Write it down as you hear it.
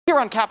Here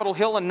on Capitol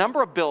Hill, a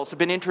number of bills have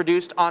been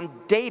introduced on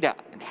data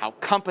and how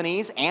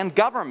companies and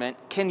government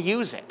can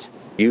use it.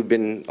 You've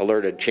been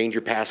alerted, change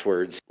your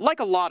passwords. Like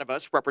a lot of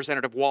us,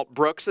 Representative Walt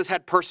Brooks has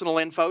had personal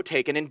info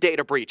taken in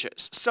data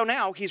breaches. So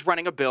now he's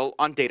running a bill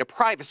on data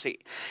privacy.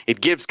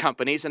 It gives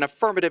companies an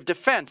affirmative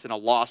defense in a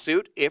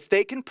lawsuit if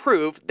they can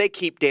prove they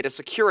keep data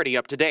security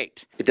up to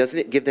date. It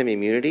doesn't give them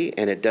immunity,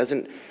 and it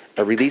doesn't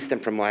release them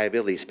from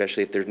liability,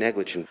 especially if they're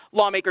negligent.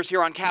 Lawmakers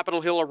here on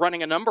Capitol Hill are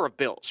running a number of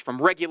bills,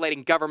 from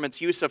regulating government's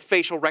use of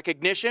facial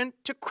recognition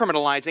to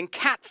criminalizing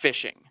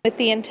catfishing. With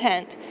the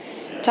intent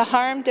to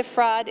harm,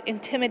 defraud,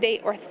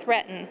 intimidate, or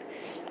threaten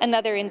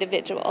another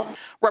individual.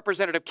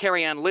 Representative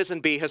Carrie Ann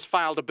Lisenby has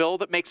filed a bill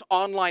that makes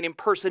online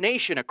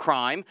impersonation a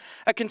crime.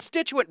 A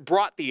constituent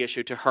brought the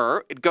issue to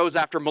her. It goes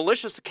after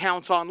malicious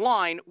accounts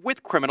online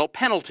with criminal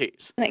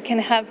penalties. And it can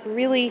have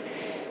really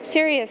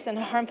serious and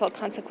harmful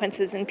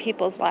consequences in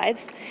people's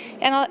lives.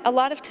 And a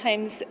lot of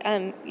times,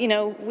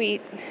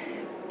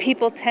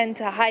 people tend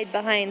to hide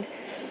behind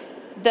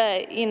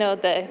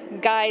the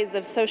guise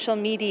of social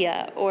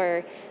media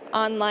or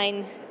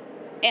online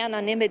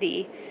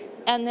anonymity,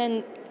 and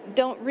then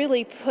don't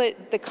really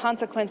put the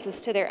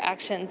consequences to their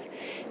actions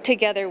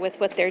together with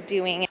what they're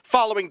doing.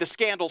 Following the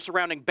scandal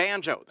surrounding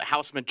Banjo, the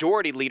House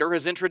Majority Leader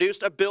has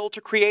introduced a bill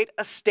to create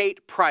a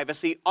state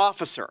privacy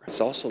officer.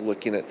 It's also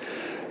looking at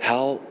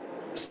how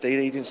state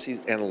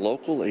agencies and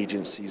local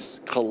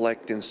agencies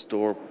collect and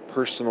store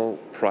personal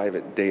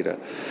private data.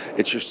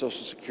 It's your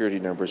social security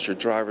number, it's your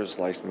driver's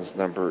license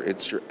number,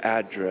 it's your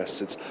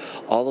address, it's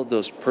all of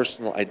those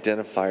personal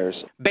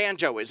identifiers.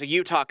 Banjo is a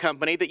Utah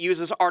company that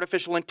uses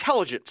artificial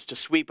intelligence to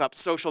sweep up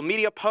social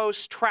media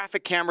posts,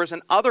 traffic cameras,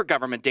 and other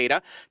government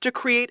data to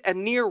create a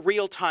near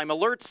real-time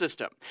alert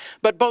system.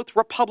 But both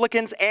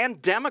Republicans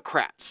and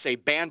Democrats say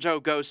Banjo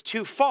goes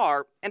too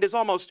far and is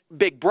almost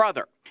Big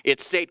Brother.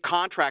 Its state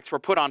contracts were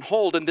put on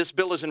hold, and this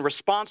bill is in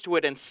response to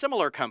it and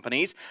similar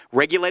companies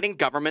regulating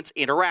government's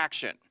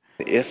interaction.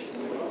 If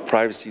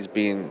privacy is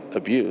being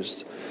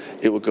abused,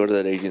 it would go to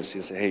that agency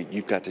and say, hey,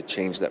 you've got to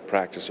change that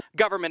practice.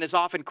 Government is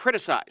often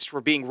criticized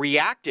for being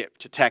reactive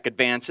to tech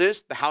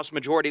advances. The House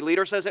Majority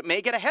Leader says it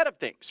may get ahead of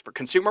things for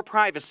consumer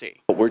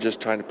privacy. But we're just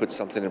trying to put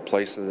something in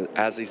place so that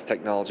as these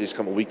technologies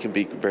come, we can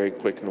be very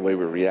quick in the way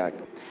we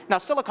react. Now,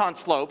 Silicon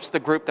Slopes, the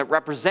group that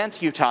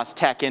represents Utah's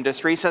tech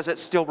industry, says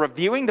it's still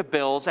reviewing the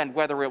bills and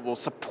whether it will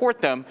support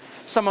them.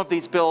 Some of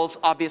these bills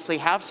obviously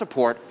have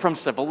support from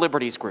civil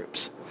liberties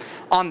groups.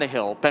 On the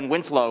Hill, Ben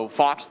Winslow,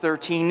 Fox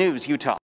 13 News, Utah.